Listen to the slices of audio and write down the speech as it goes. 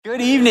Good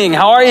evening.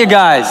 How are you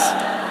guys?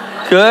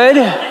 Good.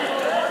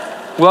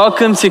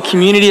 Welcome to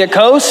Community at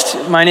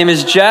Coast. My name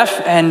is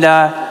Jeff, and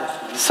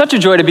such a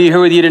joy to be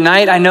here with you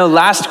tonight. I know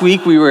last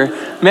week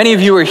many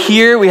of you were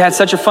here. We had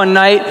such a fun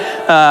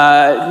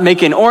night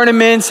making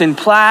ornaments and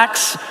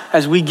plaques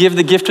as we give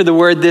the gift of the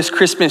word this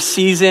Christmas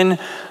season.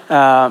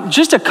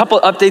 Just a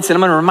couple updates that I'm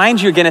going to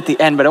remind you again at the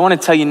end, but I want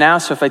to tell you now.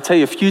 So if I tell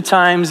you a few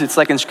times, it's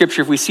like in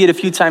Scripture, if we see it a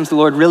few times, the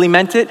Lord really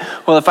meant it.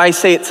 Well, if I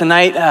say it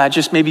tonight,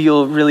 just maybe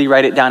you'll really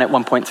write it down at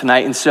one point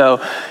tonight. And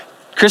so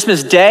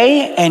Christmas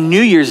Day and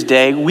New Year's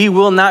Day, we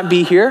will not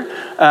be here.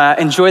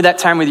 Enjoy that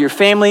time with your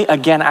family.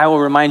 Again, I will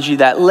remind you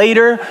that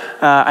later.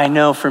 I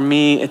know for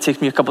me, it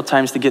takes me a couple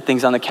times to get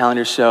things on the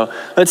calendar, so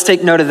let's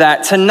take note of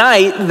that.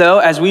 Tonight, though,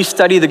 as we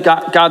study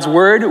God's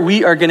Word,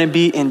 we are going to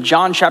be in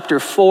John chapter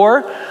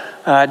 4.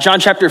 John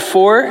chapter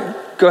 4,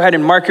 go ahead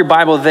and mark your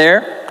Bible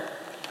there.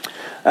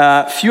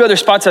 A few other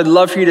spots I'd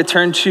love for you to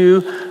turn to.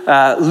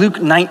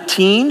 Luke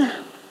 19,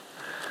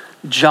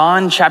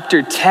 John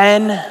chapter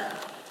 10,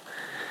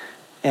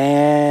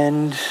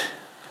 and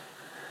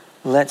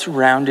let's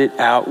round it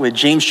out with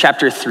James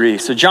chapter 3.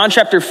 So John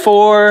chapter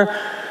 4,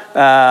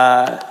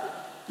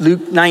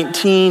 Luke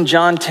 19,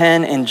 John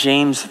 10, and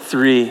James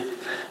 3.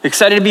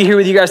 Excited to be here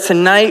with you guys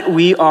tonight.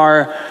 We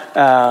are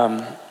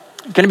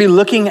going to be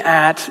looking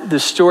at the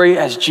story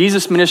as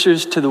Jesus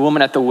ministers to the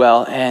woman at the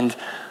well. And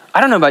I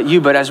don't know about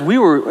you, but as we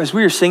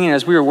were singing,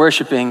 as we were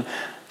worshiping,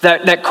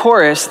 that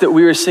chorus that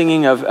we were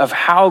singing of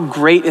how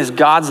great is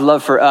God's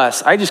love for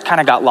us, I just kind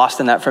of got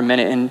lost in that for a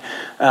minute. And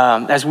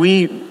as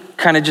we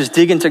kind of just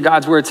dig into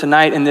God's word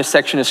tonight in this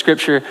section of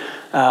scripture,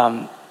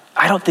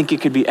 I don't think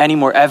it could be any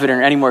more evident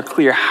or any more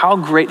clear how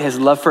great his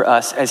love for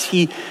us as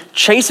he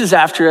chases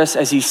after us,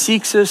 as he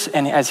seeks us,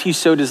 and as he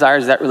so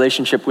desires that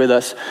relationship with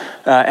us.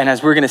 And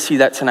as we're going to see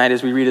that tonight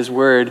as we read his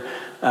word,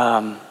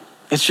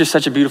 it's just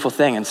such a beautiful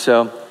thing. And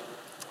so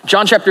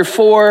John chapter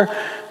 4,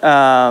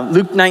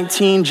 Luke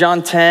 19,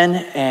 John 10,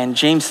 and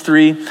James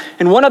 3.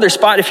 And one other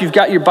spot, if you've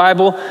got your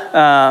Bible,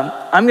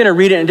 I'm going to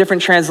read it in a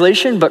different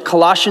translation, but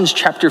Colossians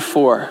chapter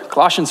 4,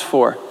 Colossians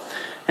 4.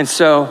 And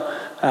so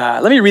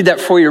let me read that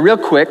for you real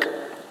quick.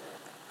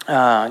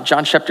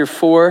 John chapter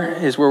 4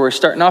 is where we're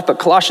starting off, but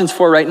Colossians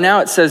 4 right now,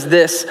 it says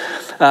this: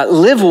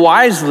 live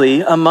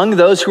wisely among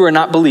those who are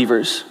not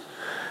believers,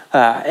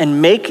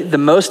 and make the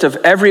most of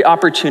every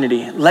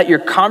opportunity. Let your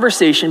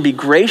conversation be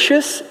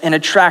gracious and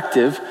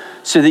attractive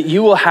so that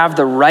you will have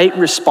the right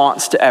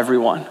response to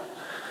everyone.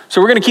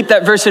 So we're going to keep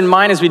that verse in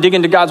mind as we dig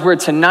into God's word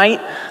tonight,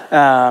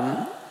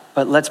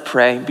 but let's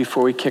pray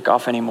before we kick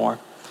off anymore.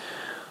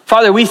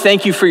 Father, we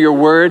thank you for your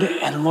word,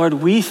 and Lord,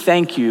 we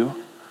thank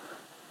you,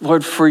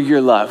 Lord, for your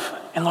love.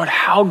 And Lord,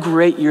 how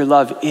great your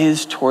love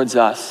is towards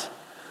us.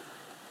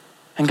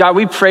 And God,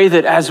 we pray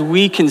that as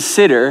we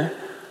consider,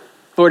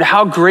 Lord,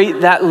 how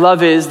great that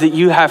love is that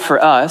you have for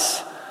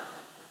us,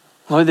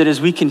 Lord, that as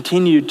we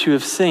continue to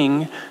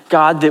sing,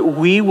 God, that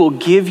we will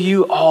give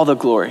you all the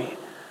glory.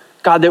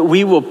 God, that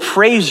we will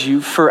praise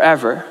you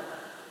forever.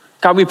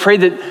 God, we pray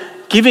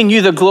that giving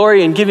you the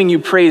glory and giving you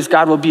praise,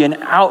 God, will be an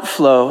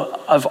outflow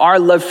of our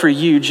love for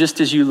you just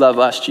as you love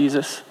us,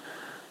 Jesus.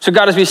 So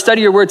God, as we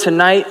study your word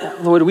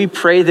tonight, Lord, we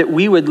pray that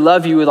we would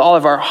love you with all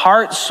of our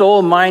heart,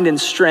 soul, mind,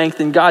 and strength.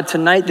 And God,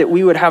 tonight that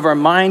we would have our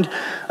mind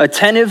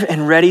attentive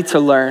and ready to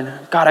learn.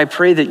 God, I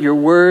pray that your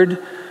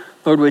word,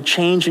 Lord, would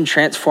change and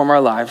transform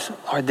our lives.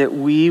 Lord, that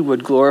we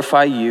would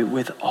glorify you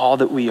with all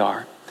that we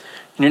are.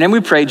 In your name we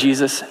pray,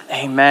 Jesus.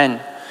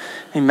 Amen.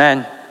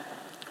 Amen.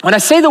 When I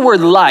say the word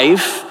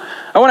life,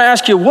 I want to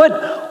ask you,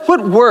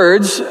 what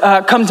words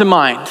come to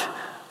mind?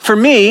 For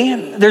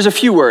me, there's a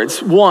few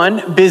words.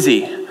 One,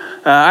 busy.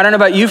 I don't know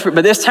about you,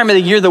 but this time of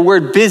the year, the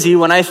word busy,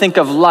 when I think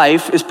of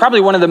life, is probably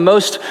one of the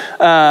most,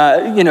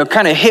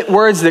 kind of hit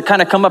words that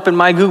kind of come up in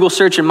my Google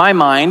search in my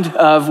mind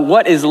of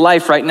what is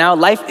life right now.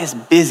 Life is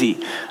busy.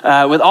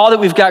 With all that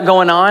we've got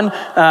going on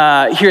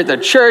here at the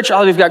church,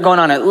 all that we've got going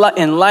on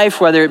in life,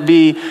 whether it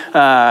be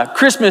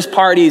Christmas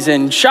parties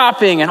and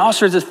shopping and all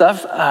sorts of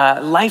stuff,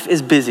 life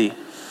is busy.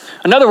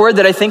 Another word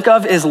that I think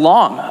of is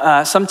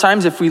long.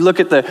 Sometimes if we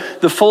look at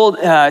the full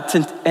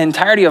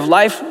entirety of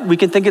life, we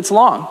can think it's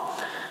long.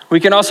 We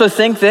can also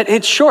think that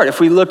it's short. If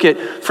we look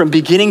at from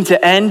beginning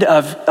to end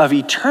of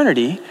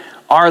eternity,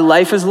 our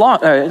life is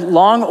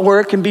long or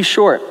it can be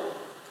short.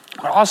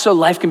 But also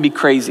life can be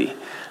crazy,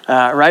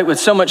 right? With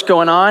so much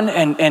going on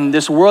and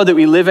this world that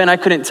we live in, I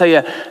couldn't tell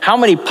you how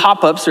many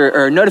pop-ups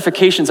or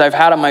notifications I've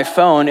had on my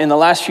phone in the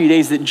last few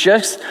days that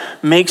just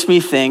makes me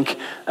think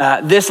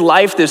this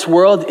life, this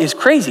world is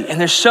crazy. And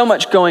there's so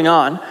much going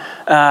on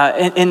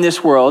in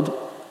this world.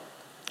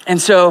 And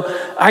so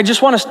I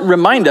just want to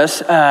remind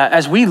us,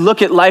 as we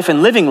look at life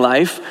and living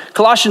life,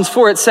 Colossians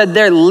 4, it said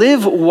there,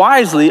 live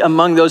wisely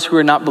among those who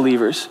are not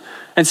believers.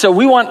 And so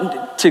we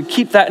want to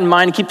keep that in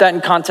mind, keep that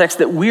in context,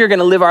 that we are going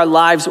to live our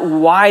lives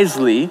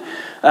wisely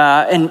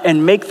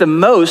and make the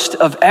most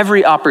of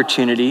every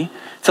opportunity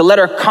to let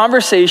our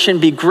conversation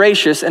be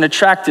gracious and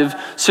attractive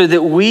so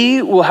that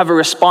we will have a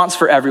response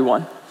for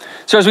everyone.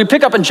 So as we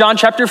pick up in John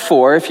chapter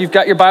 4, if you've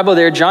got your Bible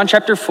there, John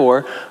chapter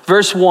 4,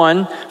 verse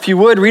 1, if you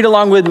would read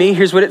along with me,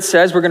 here's what it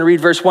says. We're going to read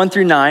verse 1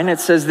 through 9.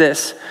 It says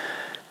this: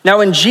 Now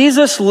when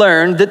Jesus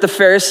learned that the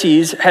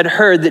Pharisees had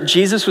heard that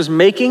Jesus was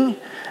making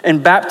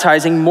and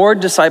baptizing more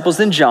disciples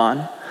than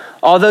John,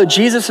 although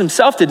Jesus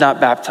himself did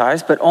not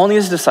baptize, but only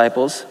his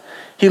disciples,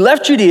 he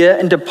left Judea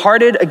and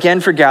departed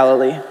again for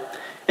Galilee.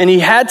 And he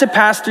had to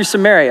pass through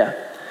Samaria.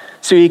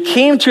 So he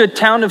came to a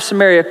town of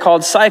Samaria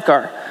called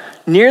Sychar,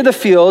 near the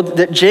field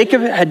that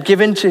Jacob had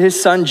given to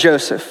his son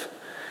Joseph.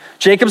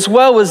 Jacob's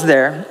well was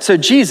there. So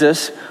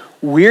Jesus,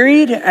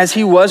 wearied as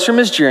he was from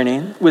his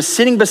journey, was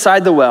sitting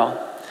beside the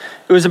well.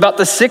 It was about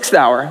the 6th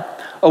hour.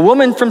 A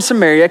woman from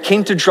Samaria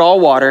came to draw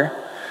water.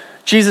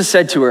 Jesus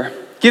said to her,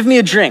 "Give me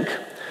a drink,"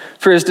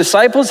 for his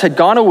disciples had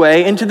gone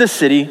away into the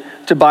city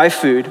to buy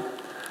food.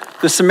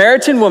 The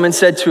Samaritan woman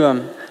said to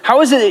him,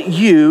 "How is it that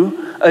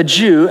you, a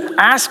Jew,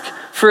 ask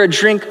for a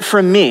drink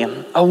from me,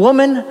 a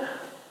woman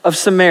of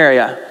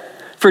Samaria?"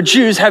 For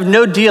Jews have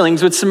no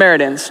dealings with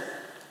Samaritans.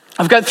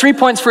 I've got 3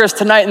 points for us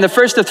tonight, and the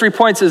first of 3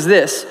 points is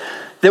this: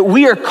 that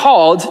we are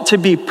called to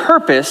be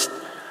purposed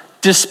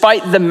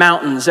despite the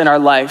mountains in our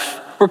life.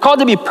 We're called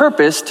to be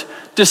purposed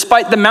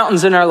despite the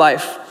mountains in our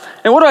life.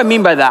 And what do I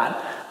mean by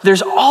that?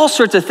 There's all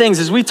sorts of things.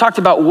 As we talked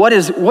about what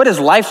does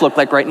life look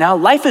like right now?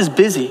 Life is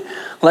busy.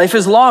 Life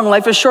is long.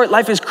 Life is short.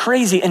 Life is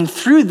crazy. And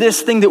through this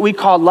thing that we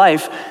call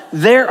life,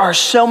 there are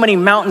so many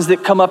mountains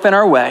that come up in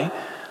our way.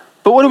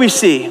 But what do we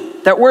see?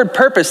 That word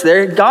purpose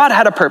there, God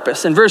had a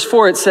purpose. In verse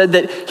 4, it said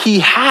that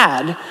he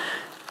had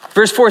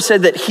to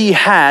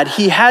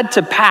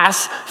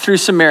pass through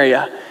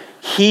Samaria.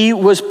 He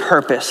was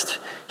purposed.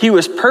 He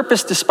was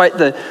purposed despite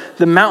the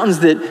mountains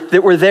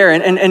that were there.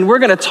 And we're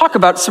going to talk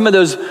about some of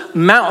those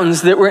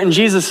mountains that were in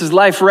Jesus'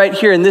 life right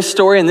here in this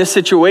story, in this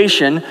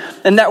situation.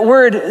 And that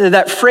word,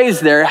 that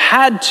phrase there,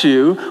 had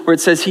to, where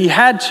it says he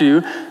had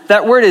to,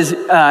 that word is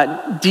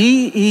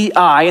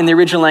DEI in the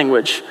original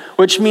language,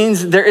 which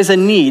means there is a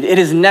need. It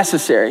is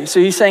necessary. So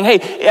he's saying, hey,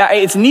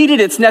 it's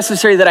needed, it's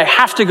necessary that I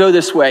have to go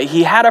this way.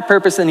 He had a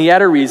purpose and he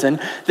had a reason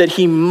that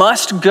he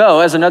must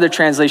go, as another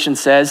translation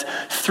says,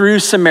 through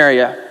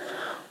Samaria.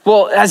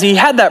 Well, as he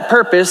had that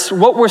purpose,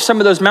 what were some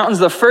of those mountains?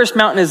 The first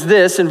mountain is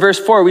this. In verse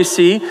 4, we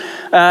see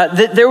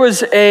that there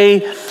was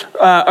a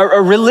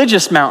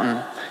religious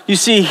mountain. You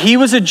see, he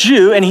was a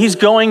Jew, and he's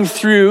going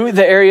through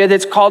the area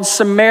that's called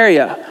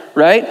Samaria,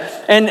 right?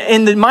 And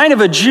in the mind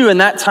of a Jew in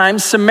that time,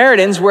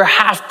 Samaritans were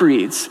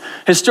half-breeds.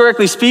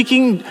 Historically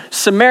speaking,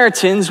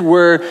 Samaritans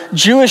were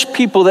Jewish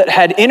people that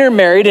had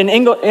intermarried and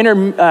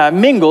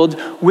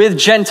intermingled with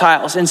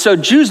Gentiles. And so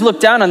Jews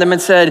looked down on them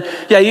and said,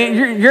 yeah,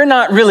 you're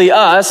not really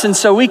us, and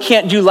so we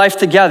can't do life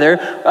together.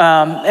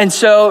 And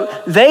so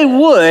they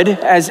would,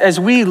 as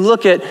we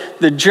look at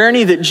the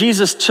journey that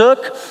Jesus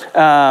took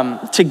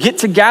to get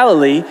to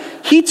Galilee,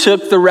 he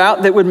took the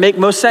route that would make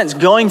most sense,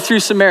 going through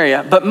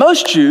Samaria. But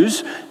most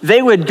Jews,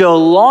 they would go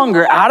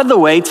longer out of the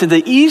way to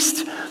the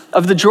east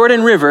of the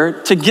Jordan River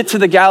to get to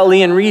the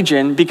Galilean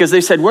region, because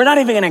they said, we're not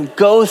even going to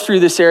go through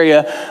this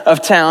area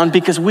of town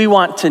because we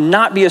want to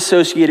not be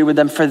associated with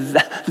them for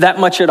that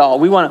much at all.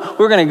 We're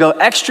going to go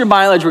extra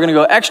mileage. We're going to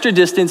go extra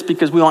distance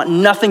because we want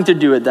nothing to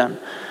do with them.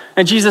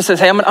 And Jesus says,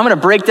 hey, I'm going to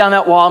break down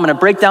that wall. I'm going to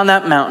break down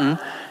that mountain,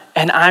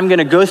 and I'm going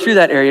to go through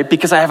that area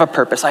because I have a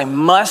purpose. I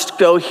must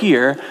go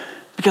here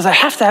because I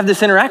have to have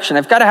this interaction.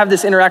 I've got to have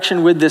this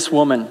interaction with this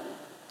woman.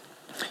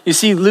 You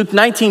see, Luke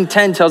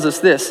 19:10 tells us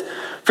this: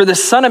 for the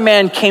Son of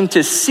Man came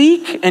to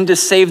seek and to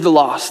save the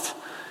lost.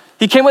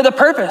 He came with a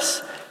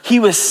purpose. He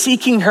was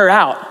seeking her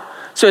out.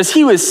 So as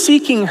he was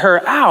seeking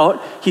her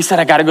out, he said,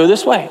 I got to go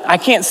this way. I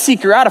can't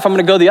seek her out if I'm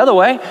going to go the other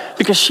way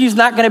because she's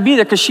not going to be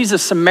there because she's a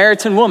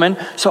Samaritan woman.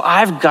 So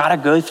I've got to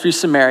go through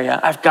Samaria.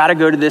 I've got to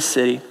go to this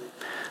city.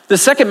 The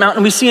second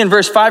mountain we see in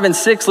verse 5 and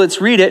 6, let's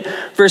read it.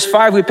 Verse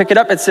 5, we pick it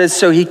up. It says,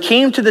 so he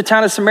came to the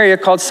town of Samaria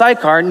called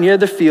Sychar, near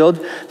the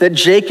field that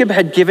Jacob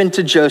had given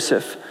to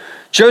Joseph.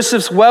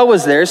 Joseph's well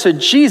was there, so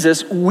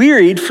Jesus,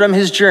 wearied from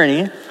his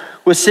journey,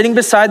 was sitting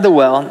beside the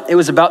well. It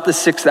was about the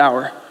 6th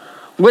hour.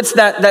 What's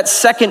that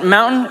second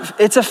mountain?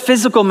 It's a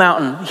physical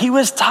mountain. He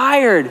was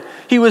tired.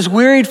 He was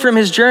wearied from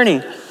his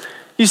journey.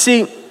 You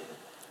see,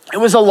 it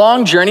was a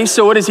long journey,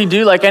 so what does he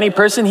do? Like any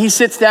person, he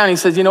sits down. He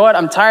says, you know what?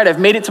 I'm tired. I've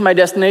made it to my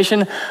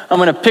destination. I'm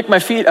going to kick my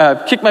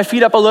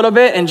feet up a little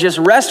bit and just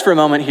rest for a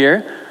moment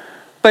here.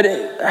 But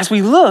as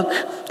we look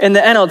in the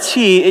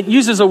NLT, it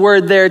uses a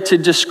word there to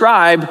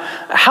describe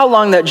how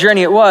long that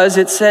journey it was.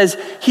 It says,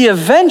 he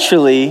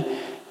eventually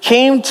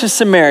came to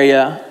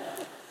Samaria.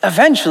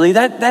 Eventually,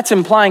 that's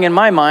implying in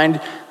my mind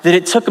that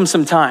it took him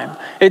some time.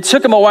 It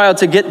took him a while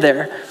to get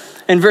there.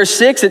 In verse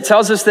 6, it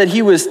tells us that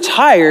he was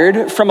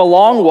tired from a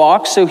long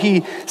walk, so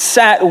he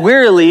sat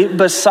wearily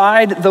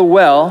beside the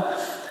well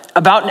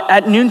about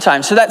at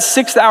noontime. So that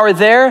 6th hour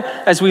there,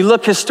 as we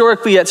look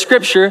historically at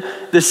scripture,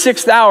 the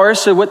 6th hour,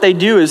 so what they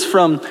do is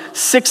from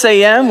 6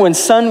 a.m. when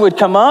sun would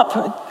come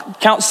up,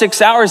 count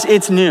 6 hours,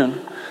 it's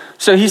noon.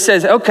 So he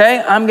says, okay,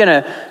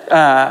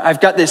 I've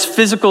got this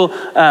physical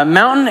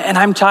mountain and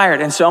I'm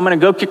tired. And so I'm going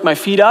to go kick my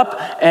feet up.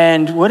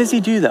 And what does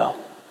he do though?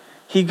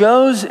 he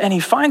goes and he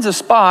finds a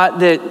spot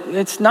that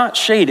it's not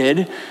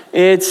shaded,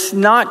 it's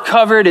not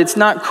covered, it's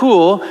not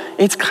cool.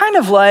 It's kind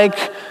of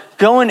like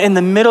going in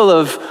the middle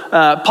of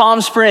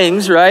Palm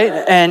Springs, right?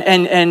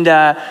 And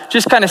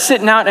just kind of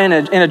sitting out in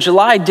a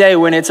July day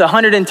when it's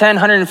 110,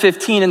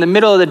 115 in the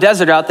middle of the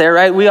desert out there,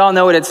 right? We all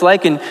know what it's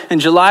like in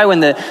July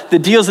when the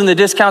deals and the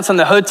discounts on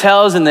the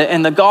hotels and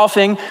the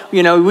golfing,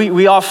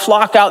 we all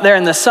flock out there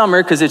in the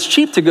summer because it's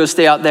cheap to go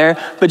stay out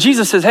there. But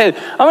Jesus says, hey,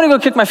 I'm going to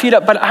go kick my feet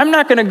up, but I'm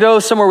not going to go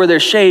somewhere where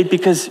there's shade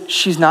because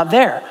she's not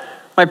there.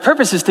 My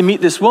purpose is to meet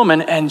this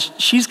woman, and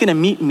she's going to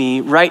meet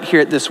me right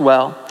here at this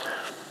well.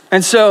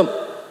 And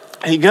so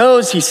he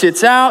goes, he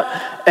sits out,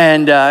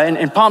 and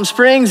in Palm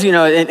Springs,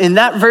 in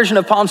that version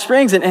of Palm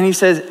Springs, and he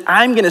says,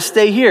 I'm going to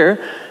stay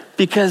here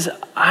because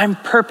I'm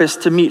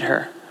purposed to meet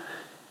her.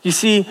 You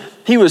see,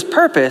 he was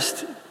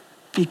purposed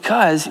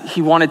because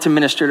he wanted to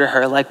minister to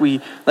her like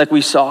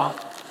we saw.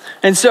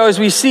 And so as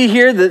we see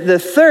here, the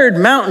third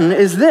mountain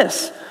is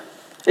this.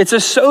 It's a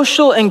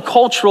social and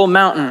cultural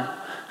mountain.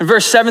 In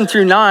verse 7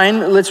 through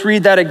 9, let's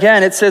read that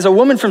again. It says, a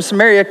woman from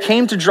Samaria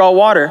came to draw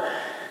water.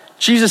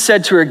 Jesus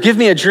said to her, give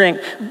me a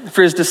drink,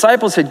 for his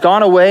disciples had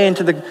gone away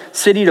into the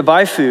city to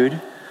buy food.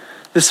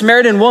 The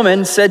Samaritan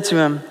woman said to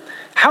him,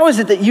 how is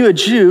it that you, a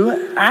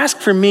Jew, ask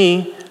for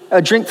me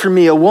a drink for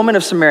me, a woman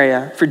of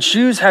Samaria? For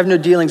Jews have no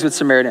dealings with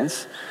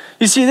Samaritans.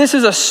 You see, this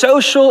is a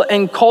social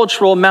and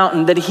cultural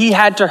mountain that he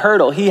had to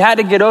hurdle. He had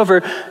to get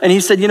over, and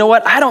he said, you know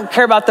what? I don't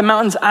care about the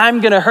mountains.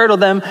 I'm going to hurdle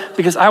them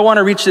because I want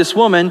to reach this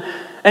woman.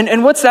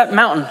 And what's that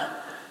mountain?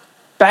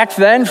 Back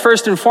then,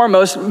 first and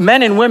foremost,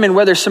 men and women,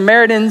 whether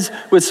Samaritans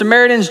with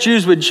Samaritans,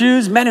 Jews with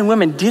Jews, men and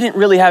women didn't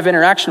really have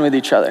interaction with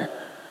each other.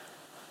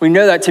 We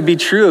know that to be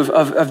true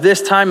of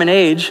this time and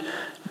age.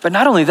 But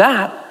not only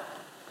that,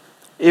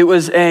 it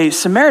was a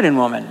Samaritan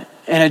woman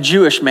and a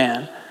Jewish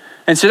man.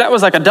 And so that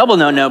was like a double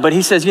no-no. But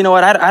he says, you know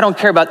what, I don't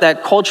care about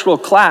that cultural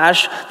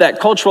clash, that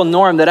cultural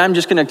norm that I'm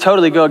just going to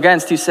totally go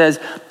against. He says,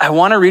 I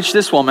want to reach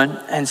this woman.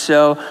 And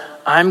so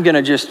I'm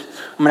going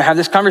to have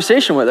this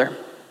conversation with her.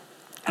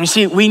 You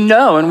see, we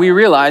know and we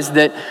realize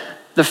that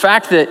the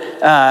fact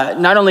that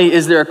not only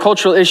is there a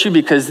cultural issue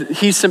because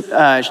he's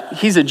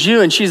a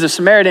Jew and she's a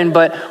Samaritan,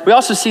 but we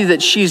also see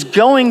that she's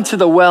going to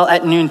the well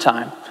at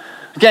noontime.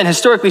 Again,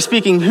 historically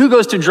speaking, who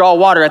goes to draw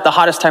water at the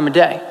hottest time of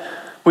day?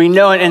 We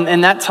know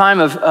in that time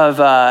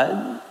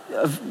that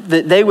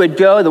they would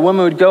go, the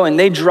woman would go and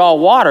they draw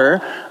water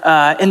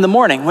in the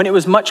morning when it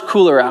was much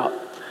cooler out.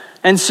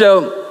 And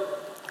so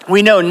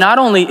we know not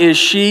only is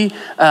she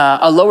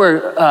a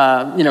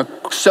lower,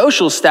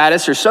 social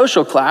status or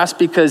social class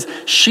because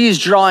she's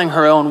drawing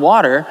her own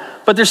water,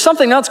 but there's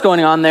something else going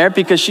on there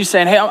because she's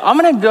saying, hey, I'm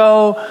going to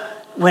go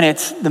when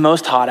it's the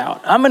most hot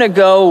out. I'm going to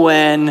go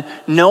when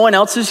no one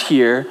else is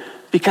here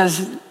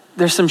because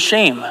there's some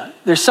shame.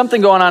 There's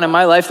something going on in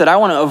my life that I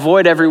want to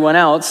avoid everyone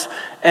else,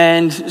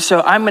 and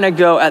so I'm going to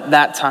go at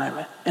that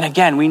time. And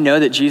again, we know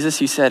that Jesus,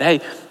 he said,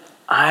 hey,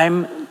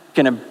 I'm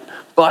going to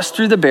bust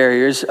through the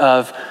barriers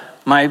of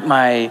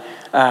my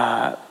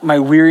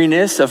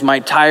weariness, of my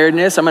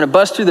tiredness. I'm going to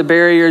bust through the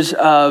barriers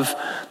of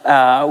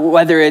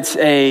whether it's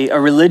a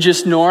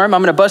religious norm.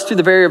 I'm going to bust through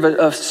the barrier of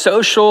a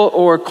social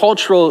or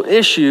cultural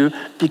issue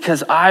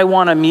because I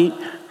want to meet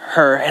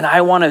her and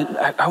I want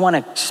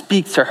to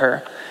speak to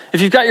her. If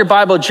you've got your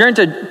Bible, turn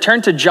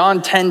to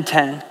John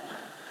 10:10.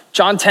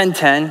 John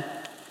 10:10.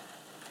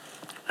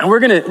 And we're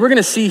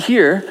gonna see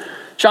here,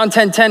 John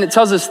 10:10, it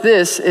tells us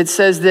this. It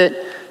says that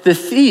the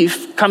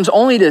thief comes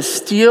only to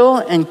steal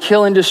and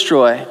kill and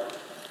destroy.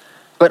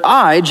 But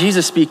I,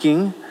 Jesus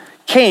speaking,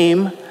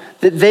 came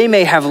that they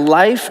may have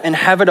life and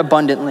have it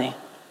abundantly.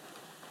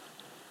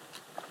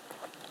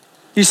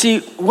 You see,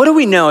 what do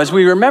we know? As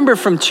we remember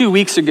from 2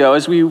 weeks ago,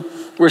 as we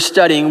were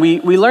studying, we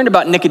learned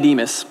about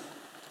Nicodemus.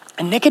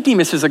 And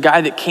Nicodemus is a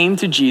guy that came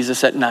to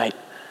Jesus at night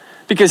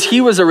because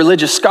he was a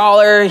religious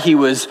scholar. He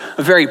was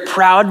a very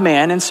proud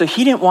man. And so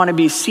he didn't want to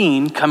be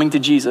seen coming to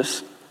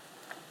Jesus.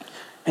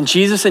 And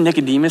Jesus and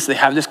Nicodemus, they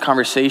have this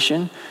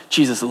conversation.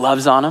 Jesus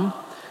loves on him.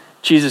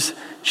 Jesus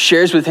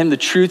shares with him the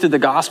truth of the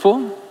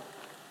gospel.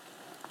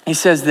 He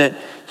says that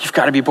you've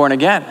got to be born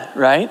again,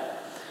 right?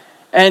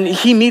 And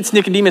he meets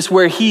Nicodemus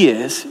where he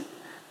is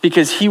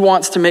because he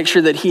wants to make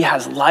sure that he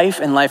has life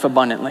and life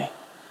abundantly.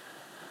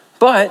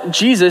 But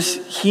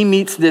Jesus, he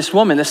meets this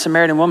woman, this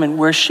Samaritan woman,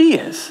 where she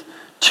is.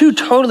 Two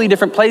totally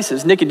different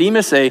places.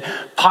 Nicodemus, a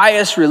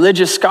pious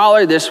religious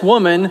scholar. This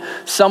woman,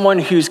 someone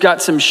who's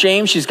got some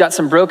shame. She's got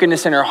some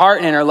brokenness in her heart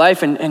and in her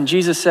life. And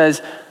Jesus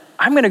says,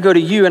 I'm going to go to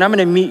you and I'm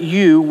going to meet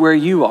you where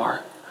you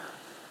are.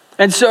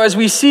 And so as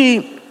we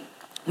see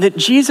that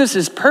Jesus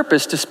is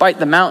purpose despite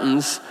the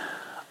mountains,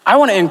 I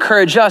want to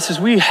encourage us as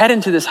we head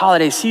into this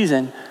holiday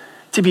season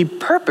to be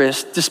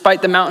purpose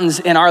despite the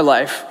mountains in our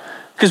life.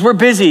 Because we're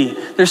busy.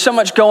 There's so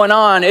much going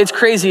on. It's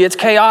crazy. It's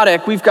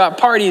chaotic. We've got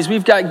parties.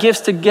 We've got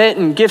gifts to get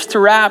and gifts to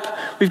wrap.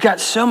 We've got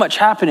so much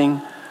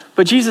happening.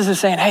 But Jesus is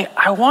saying, hey,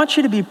 I want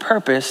you to be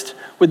purposed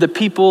with the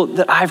people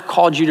that I've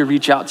called you to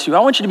reach out to. I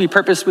want you to be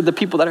purposed with the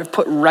people that I've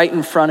put right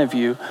in front of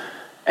you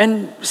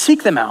and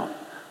seek them out.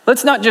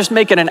 Let's not just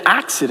make it an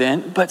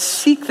accident, but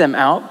seek them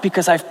out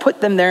because I've put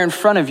them there in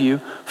front of you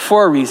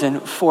for a reason,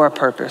 for a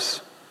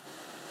purpose.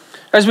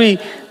 As we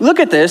look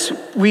at this,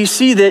 we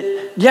see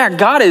that,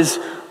 God is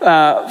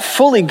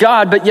fully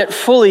God, but yet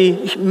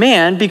fully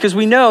man, because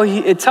we know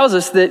it tells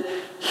us that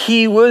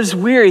he was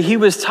weary, he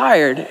was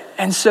tired.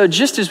 And so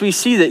just as we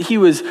see that he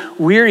was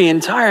weary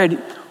and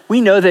tired,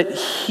 we know that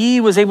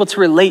he was able to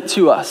relate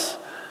to us.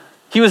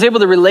 He was able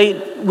to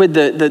relate with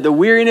the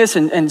weariness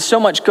and so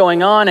much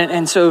going on.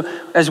 And so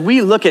as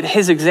we look at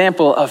his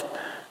example of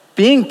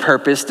being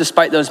purposed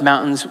despite those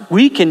mountains,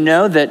 we can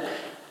know that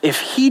if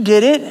he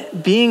did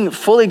it, being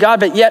fully God,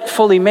 but yet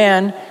fully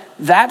man,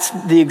 that's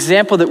the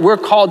example that we're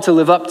called to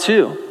live up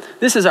to.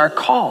 This is our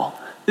call.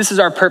 This is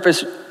our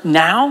purpose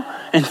now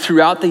and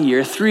throughout the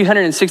year,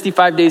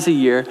 365 days a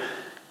year,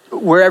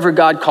 wherever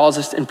God calls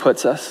us and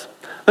puts us.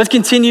 Let's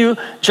continue.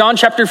 John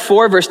chapter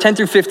 4, verse 10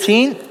 through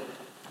 15.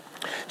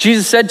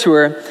 Jesus said to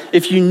her,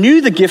 if you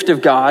knew the gift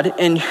of God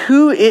and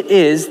who it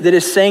is that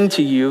is saying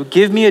to you,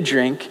 give me a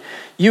drink,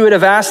 you would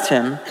have asked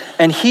him,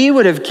 and he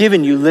would have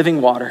given you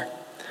living water.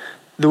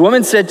 The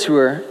woman said to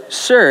her,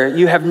 sir,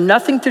 you have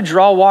nothing to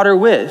draw water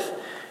with,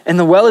 and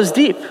the well is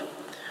deep.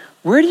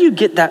 Where do you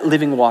get that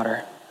living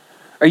water?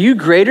 Are you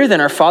greater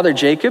than our father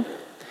Jacob?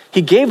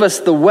 He gave us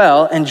the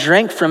well and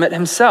drank from it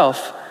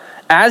himself,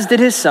 as did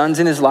his sons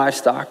and his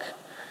livestock.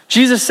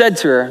 Jesus said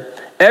to her,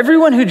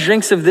 everyone who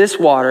drinks of this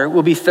water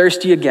will be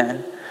thirsty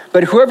again,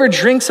 but whoever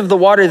drinks of the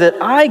water that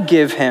I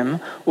give him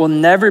will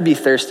never be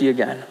thirsty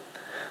again.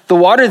 The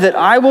water that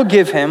I will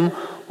give him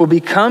will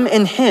become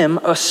in him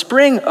a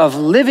spring of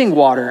living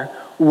water,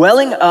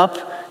 welling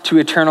up to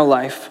eternal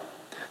life.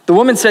 The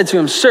woman said to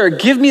him, sir,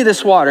 give me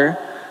this water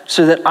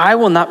so that I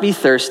will not be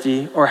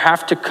thirsty or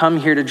have to come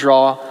here to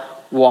draw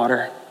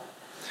water.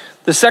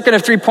 The second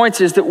of 3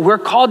 points is that we're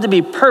called to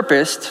be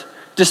purposed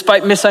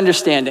despite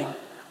misunderstanding.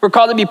 We're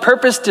called to be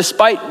purposed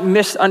despite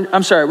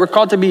we're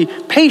called to be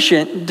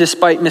patient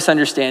despite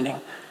misunderstanding.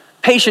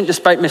 Patient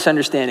despite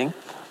misunderstanding.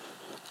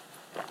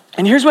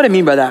 And here's what I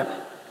mean by that.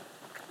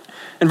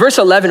 In verse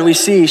 11, we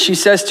see, she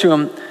says to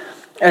him,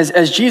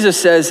 as Jesus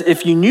says,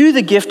 if you knew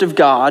the gift of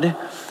God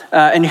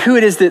and who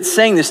it is that's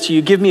saying this to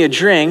you, give me a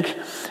drink,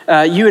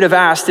 you would have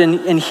asked,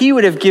 and he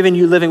would have given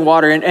you living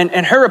water.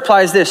 And her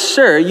reply is this,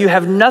 sir, you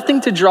have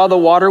nothing to draw the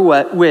water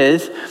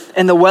with,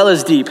 and the well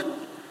is deep.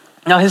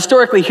 Now,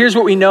 historically, here's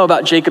what we know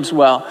about Jacob's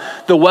well.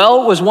 The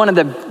well was one of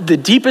the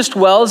deepest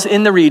wells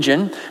in the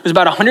region. It was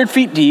about 100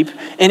 feet deep,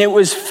 and it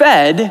was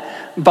fed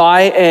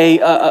by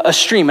a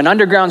stream, an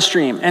underground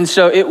stream. And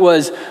so it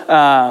was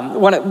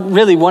one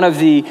of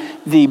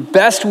the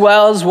best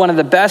wells, one of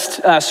the best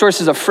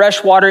sources of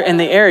fresh water in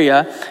the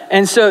area.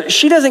 And so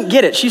she doesn't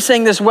get it. She's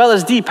saying this well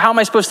is deep. How am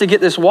I supposed to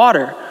get this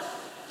water?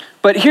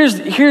 But here's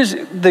the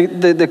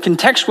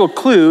contextual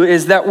clue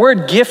is that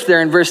word gift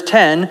there in verse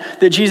 10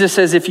 that Jesus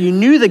says, if you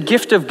knew the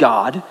gift of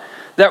God,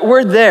 that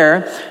word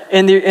there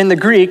in the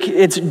Greek,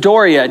 it's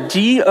Dorea,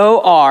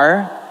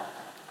 D-O-R-E-A.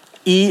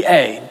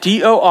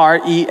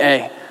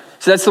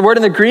 So that's the word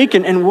in the Greek,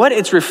 and what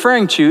it's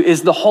referring to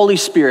is the Holy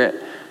Spirit.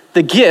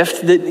 The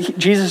gift that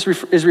Jesus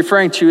is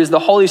referring to is the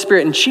Holy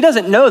Spirit. And she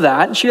doesn't know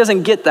that. She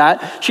doesn't get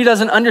that. She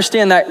doesn't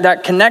understand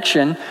that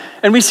connection.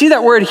 And we see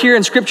that word here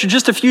in Scripture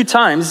just a few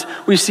times.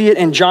 We see it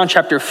in John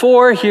chapter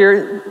 4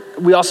 here.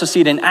 We also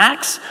see it in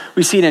Acts.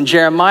 We see it in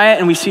Jeremiah,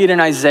 and we see it in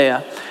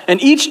Isaiah. And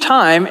each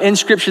time in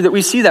Scripture that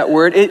we see that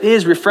word, it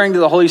is referring to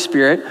the Holy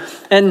Spirit.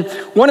 And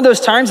one of those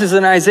times is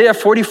in Isaiah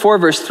 44,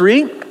 verse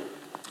 3.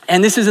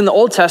 And this is in the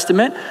Old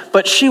Testament,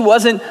 but she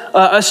wasn't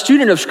a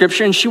student of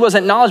Scripture and she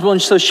wasn't knowledgeable, and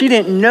so she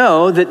didn't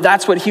know that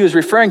that's what he was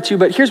referring to.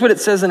 But here's what it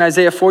says in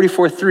Isaiah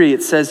 44:3.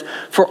 It says,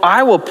 for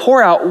I will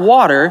pour out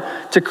water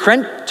to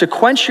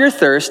quench your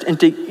thirst and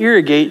to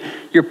irrigate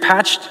your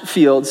parched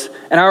fields,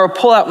 and I will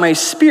pull out my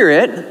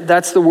spirit,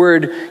 that's the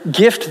word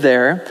gift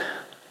there,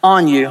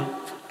 on you.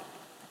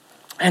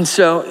 And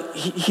so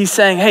he's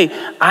saying, hey,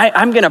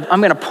 I'm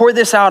gonna pour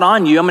this out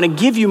on you. I'm gonna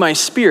give you my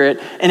spirit.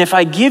 And if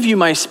I give you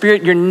my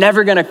spirit, you're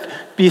never gonna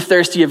be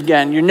thirsty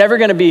again. You're never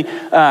gonna be,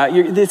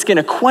 it's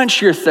gonna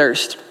quench your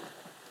thirst.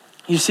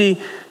 You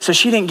see, so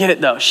she didn't get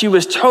it though. She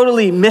was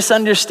totally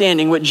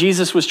misunderstanding what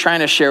Jesus was trying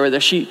to share with her.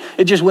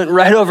 It just went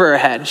right over her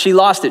head. She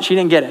lost it, she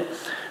didn't get it.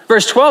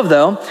 Verse 12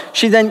 though,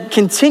 she then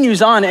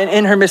continues on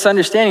in her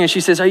misunderstanding and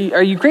she says, are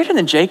you greater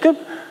than Jacob?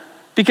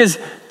 Because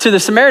to the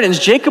Samaritans,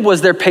 Jacob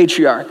was their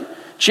patriarch.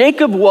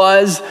 Jacob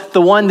was the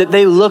one that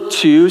they looked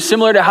to,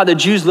 similar to how the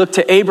Jews looked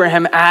to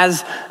Abraham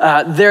as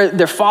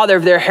their father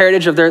of their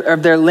heritage, of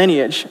their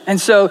lineage.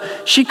 And so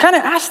she kind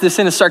of asked this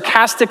in a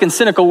sarcastic and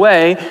cynical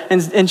way,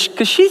 and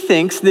because she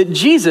thinks that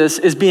Jesus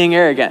is being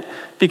arrogant.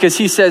 Because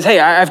he says, hey,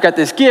 I've got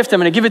this gift, I'm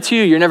gonna give it to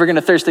you, you're never gonna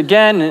thirst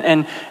again.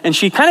 And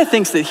she kind of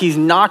thinks that he's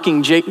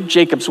knocking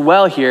Jacob's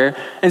well here.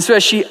 And so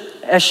as she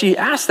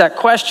asked that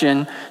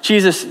question,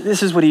 Jesus,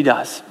 this is what he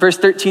does. Verse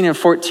 13 and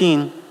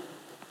 14,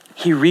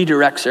 he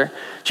redirects her.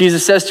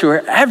 Jesus says to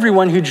her,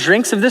 everyone who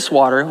drinks of this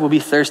water will be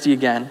thirsty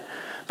again.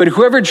 But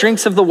whoever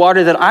drinks of the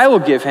water that I will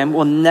give him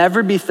will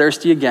never be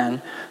thirsty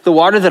again. The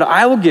water that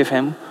I will give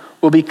him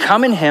will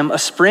become in him a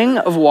spring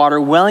of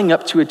water welling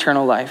up to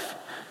eternal life.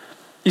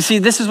 You see,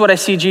 this is what I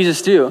see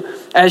Jesus do.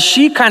 As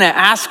she kind of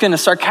asks in a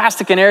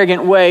sarcastic and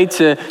arrogant way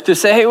to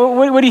say, hey,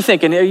 what are you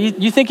thinking? Are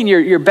you thinking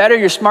you're better,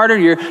 you're smarter,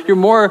 you're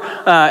more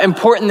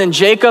important than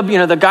Jacob,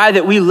 the guy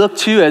that we look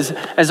to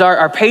as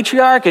our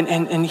patriarch?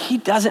 And he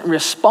doesn't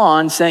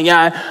respond saying,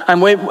 yeah,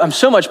 I'm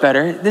so much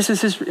better. This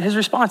is his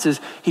response is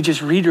he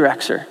just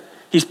redirects her.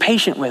 He's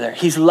patient with her.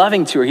 He's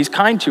loving to her. He's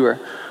kind to her.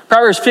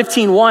 Proverbs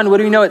 15:1, what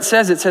do we know it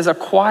says? It says, a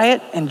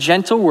quiet and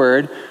gentle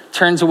word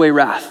turns away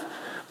wrath,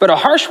 but a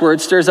harsh word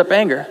stirs up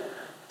anger.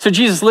 So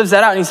Jesus lives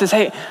that out and he says,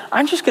 hey,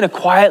 I'm just going to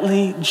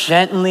quietly,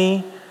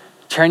 gently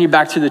turn you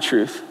back to the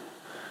truth.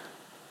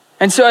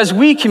 And so as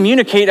we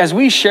communicate, as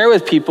we share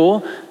with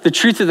people the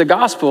truth of the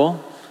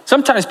gospel,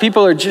 sometimes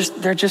people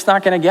they're just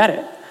not going to get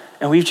it.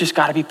 And we've just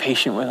got to be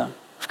patient with them.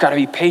 We've got to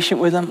be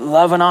patient with them,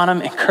 loving on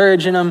them,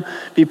 encouraging them,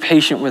 be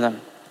patient with them.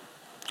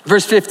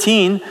 Verse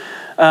 15,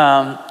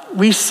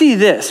 we see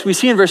this. We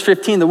see in verse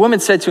 15, the woman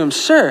said to him,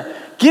 sir,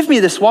 give me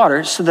this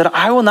water so that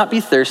I will not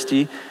be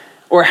thirsty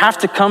or have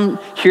to come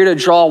here to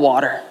draw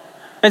water.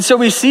 And so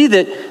we see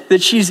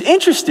that she's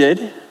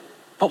interested,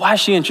 but why is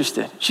she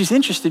interested? She's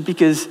interested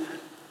because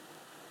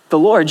the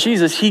Lord,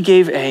 Jesus, he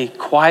gave a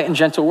quiet and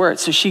gentle word.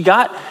 So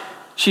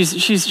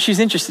she's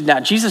interested now.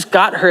 Jesus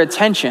got her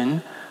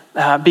attention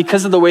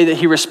because of the way that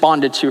he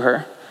responded to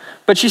her.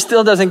 But she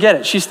still doesn't get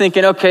it. She's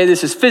thinking, okay,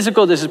 this is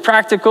physical, this is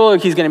practical,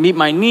 he's gonna meet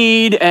my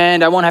need,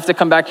 and I won't have to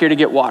come back here to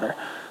get water.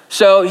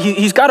 So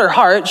he's got her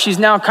heart. She's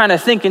now kind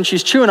of thinking,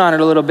 she's chewing on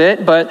it a little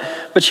bit, but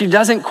she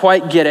doesn't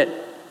quite get it.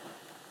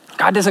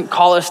 God doesn't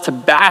call us to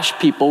bash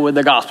people with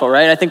the gospel,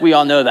 right? I think we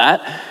all know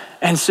that.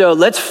 And so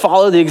let's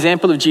follow the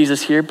example of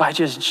Jesus here by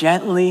just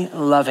gently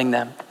loving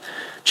them.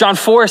 John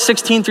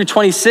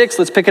 4:16-26,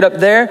 let's pick it up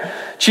there.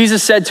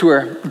 Jesus said to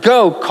her,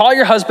 go, call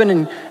your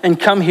husband and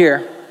come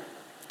here.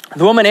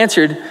 The woman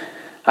answered,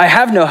 I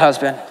have no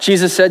husband.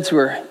 Jesus said to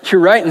her,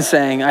 you're right in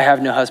saying, I have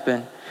no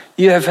husband.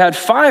 You have had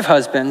 5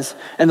 husbands,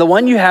 and the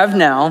one you have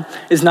now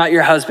is not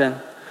your husband.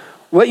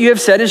 What you have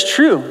said is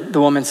true,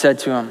 the woman said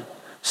to him.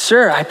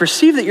 Sir, I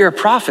perceive that you're a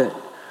prophet.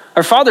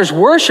 Our fathers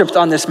worshiped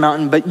on this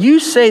mountain, but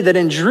you say that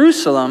in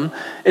Jerusalem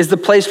is the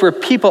place where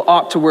people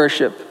ought to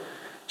worship.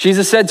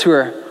 Jesus said to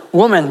her,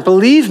 woman,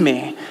 believe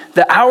me,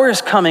 the hour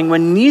is coming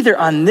when neither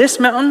on this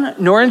mountain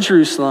nor in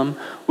Jerusalem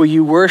will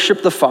you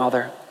worship the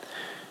Father.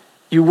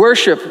 You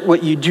worship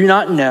what you do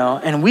not know,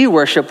 and we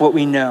worship what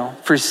we know,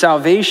 for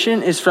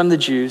salvation is from the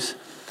Jews.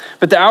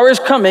 But the hour is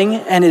coming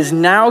and is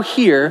now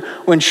here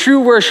when true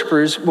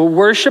worshipers will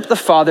worship the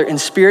Father in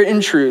spirit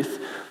and truth,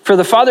 for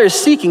the Father is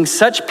seeking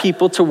such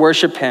people to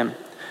worship him.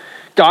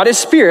 God is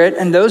spirit,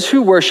 and those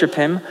who worship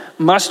him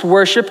must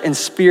worship in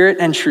spirit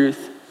and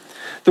truth.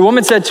 The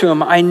woman said to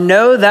him, I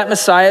know that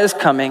Messiah is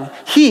coming,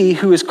 he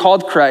who is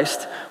called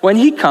Christ. When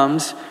he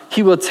comes,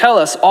 he will tell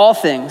us all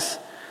things.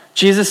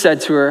 Jesus said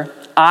to her,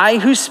 I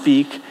who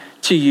speak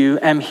to you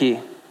am he.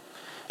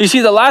 You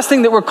see, the last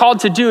thing that we're called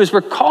to do is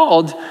we're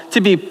called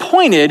to be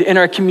pointed in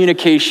our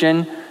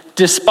communication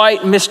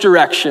despite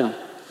misdirection.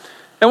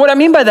 And what I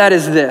mean by that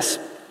is this.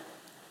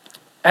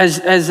 As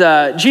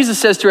Jesus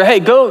says to her, hey,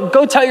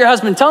 go tell your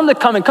husband, tell him to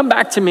come and come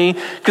back to me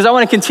because I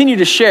want to continue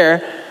to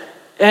share.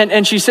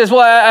 And she says, well,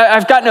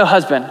 I've got no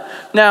husband.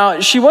 Now,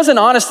 she wasn't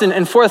honest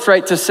and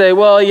forthright to say,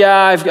 well,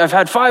 yeah, I've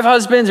had 5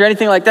 husbands or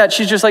anything like that.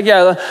 She's just like,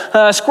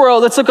 yeah, squirrel,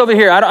 let's look over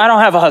here. I don't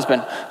have a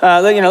husband.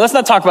 Let's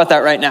not talk about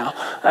that right now.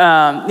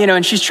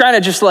 And she's trying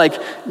to just like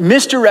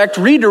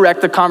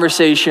redirect the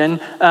conversation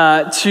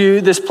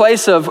to this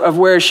place of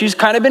where she's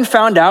kind of been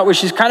found out, where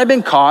she's kind of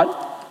been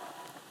caught.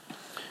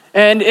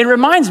 And it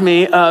reminds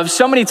me of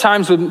so many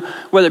times,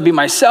 whether it be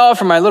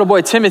myself or my little boy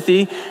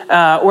Timothy,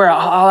 where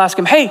I'll ask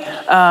him, hey,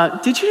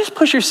 did you just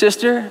push your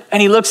sister?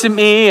 And he looks at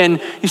me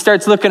and he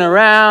starts looking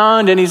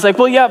around and he's like,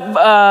 well,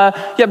 yeah,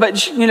 but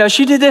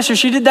she did this or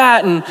she did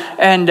that.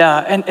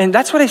 And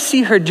that's what I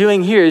see her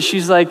doing here is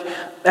she's like,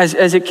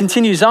 as it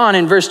continues on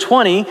in verse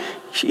 20,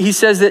 she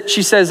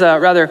says,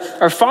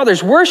 our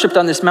fathers worshiped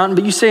on this mountain,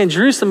 but you say in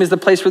Jerusalem is the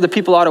place where the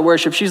people ought to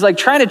worship. She's like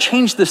trying to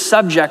change the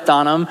subject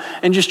on them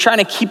and just trying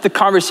to keep the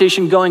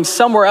conversation going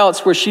somewhere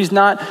else where she's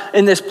not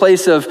in this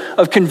place of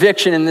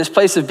conviction, in this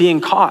place of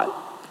being caught.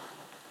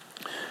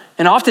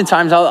 And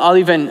oftentimes, I'll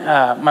even,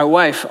 my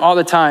wife, all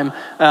the time,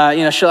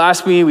 she'll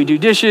ask me, we do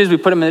dishes, we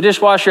put them in the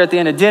dishwasher at the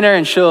end of dinner,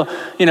 and she'll,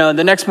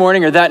 the next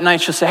morning or that night,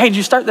 she'll say, hey, did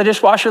you start the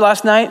dishwasher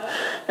last night?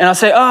 And I'll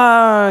say,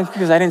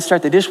 because I didn't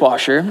start the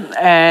dishwasher.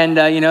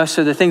 And,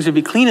 so the things would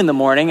be clean in the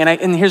morning.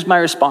 And here's my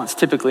response,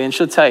 typically, and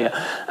she'll tell you,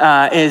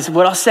 is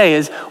what I'll say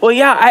is, well,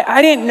 yeah,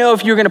 I didn't know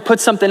if you were going to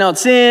put something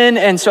else in,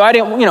 and so I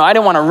didn't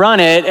want to run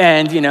it,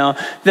 and,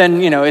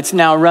 then, it's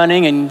now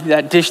running, and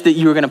that dish that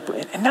you were going to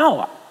put,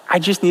 no, I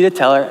just need to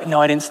tell her,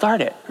 no, I didn't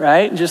start it,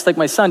 right? Just like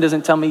my son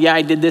doesn't tell me, yeah,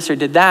 I did this or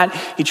did that.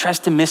 He tries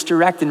to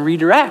misdirect and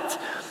redirect.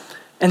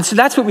 And so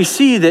that's what we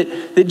see,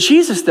 that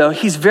Jesus, though,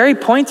 he's very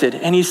pointed.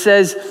 And he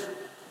says,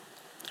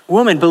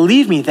 woman,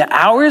 believe me, the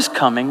hour is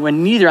coming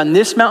when neither on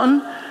this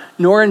mountain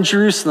nor in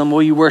Jerusalem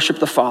will you worship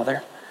the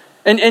Father.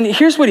 And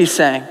here's what he's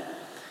saying.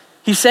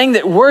 He's saying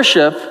that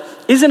worship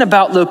isn't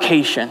about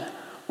location.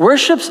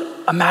 Worship's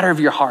a matter of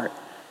your heart.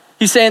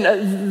 He's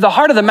saying the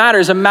heart of the matter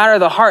is a matter of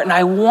the heart, and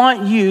I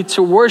want you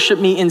to worship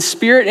me in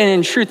spirit and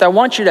in truth. I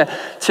want you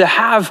to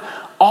have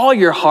all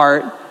your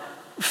heart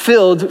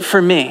filled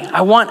for me.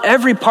 I want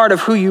every part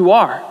of who you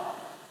are.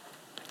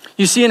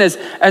 You see, and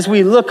as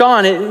we look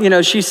on,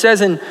 she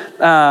says in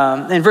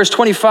verse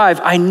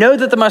 25, I know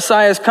that the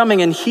Messiah is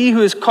coming, and he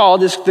who is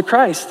called is the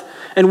Christ.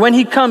 And when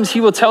he comes,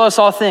 he will tell us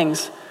all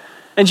things.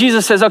 And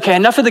Jesus says, okay,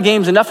 enough of the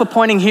games, enough of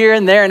pointing here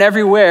and there and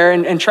everywhere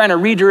and trying to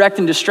redirect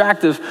and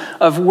distract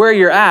of where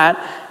you're at.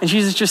 And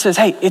Jesus just says,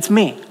 hey, it's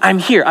me. I'm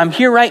here. I'm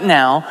here right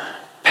now.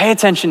 Pay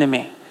attention to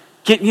me.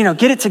 Get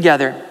it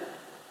together.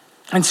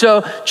 And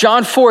so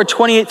John 4,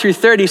 28 through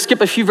 30,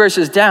 skip a few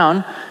verses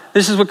down.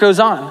 This is what goes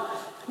on.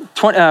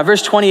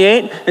 Verse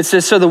 28, it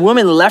says, so the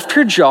woman left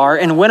her jar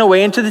and went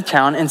away into the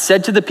town and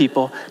said to the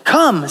people,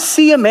 come,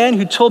 see a man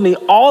who told me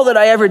all that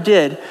I ever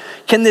did.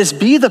 Can this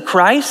be the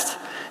Christ?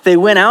 They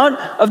went out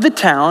of the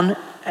town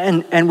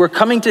and were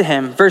coming to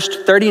him. Verse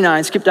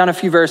 39, skip down a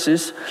few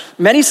verses.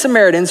 Many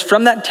Samaritans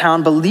from that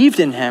town believed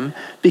in him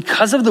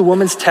because of the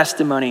woman's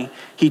testimony.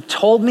 He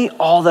told me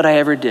all that I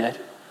ever did.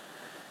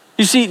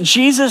 You see,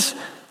 Jesus,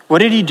 what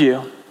did he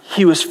do?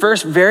 He was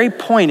first very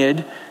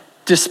pointed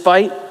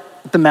despite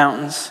the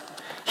mountains.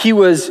 He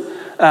was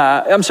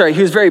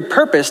very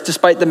purposed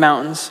despite the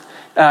mountains.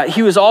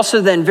 He was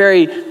also then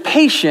very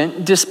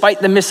patient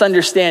despite the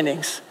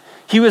misunderstandings.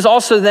 He was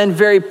also then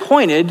very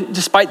pointed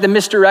despite the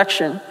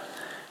misdirection.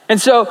 And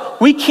so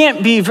we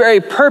can't be very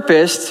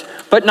purposed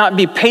but not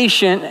be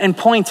patient and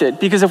pointed,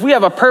 because if we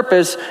have a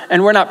purpose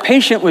and we're not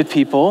patient with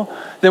people,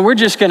 then we're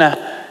just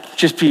gonna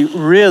be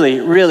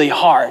really, really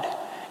hard.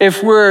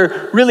 If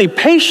we're really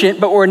patient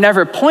but we're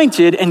never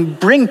pointed and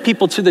bring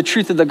people to the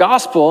truth of the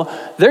gospel,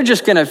 they're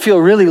just gonna feel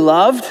really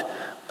loved,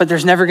 but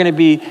there's never gonna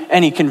be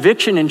any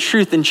conviction and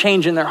truth and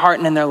change in their heart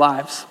and in their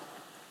lives.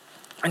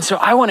 And so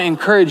I wanna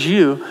encourage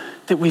you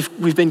that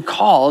we've been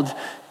called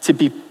to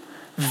be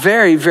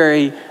very,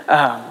 very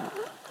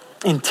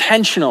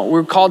intentional.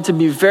 We're called to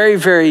be very,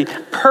 very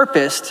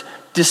purposed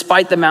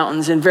despite the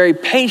mountains and very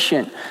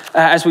patient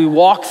as we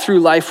walk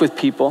through life with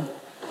people.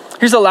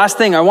 Here's the last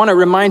thing. I want to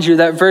remind you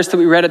that verse that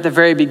we read at the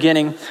very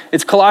beginning.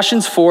 It's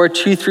Colossians 4,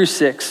 2 through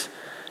 6.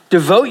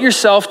 Devote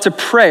yourself to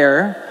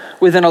prayer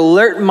with an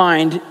alert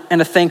mind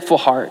and a thankful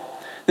heart.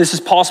 This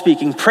is Paul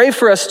speaking. Pray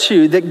for us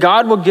too, that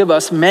God will give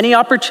us many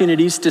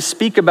opportunities to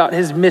speak about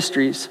his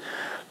mysterious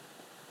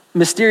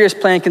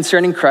plan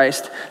concerning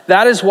Christ.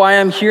 That is why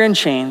I'm here in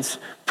chains.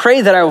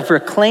 Pray that I will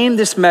proclaim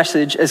this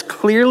message as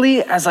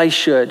clearly as I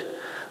should.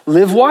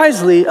 Live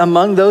wisely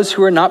among those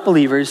who are not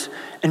believers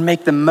and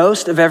make the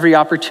most of every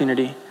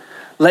opportunity.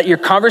 Let your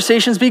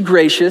conversations be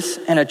gracious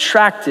and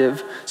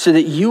attractive so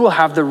that you will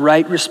have the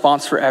right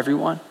response for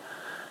everyone.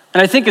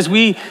 And I think as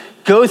we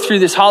go through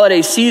this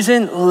holiday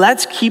season,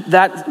 let's keep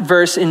that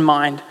verse in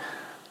mind.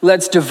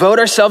 Let's devote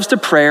ourselves to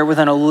prayer with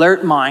an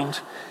alert mind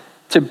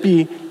to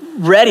be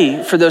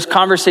ready for those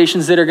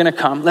conversations that are going to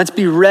come. Let's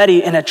be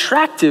ready and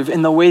attractive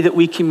in the way that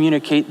we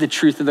communicate the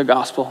truth of the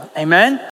gospel. Amen?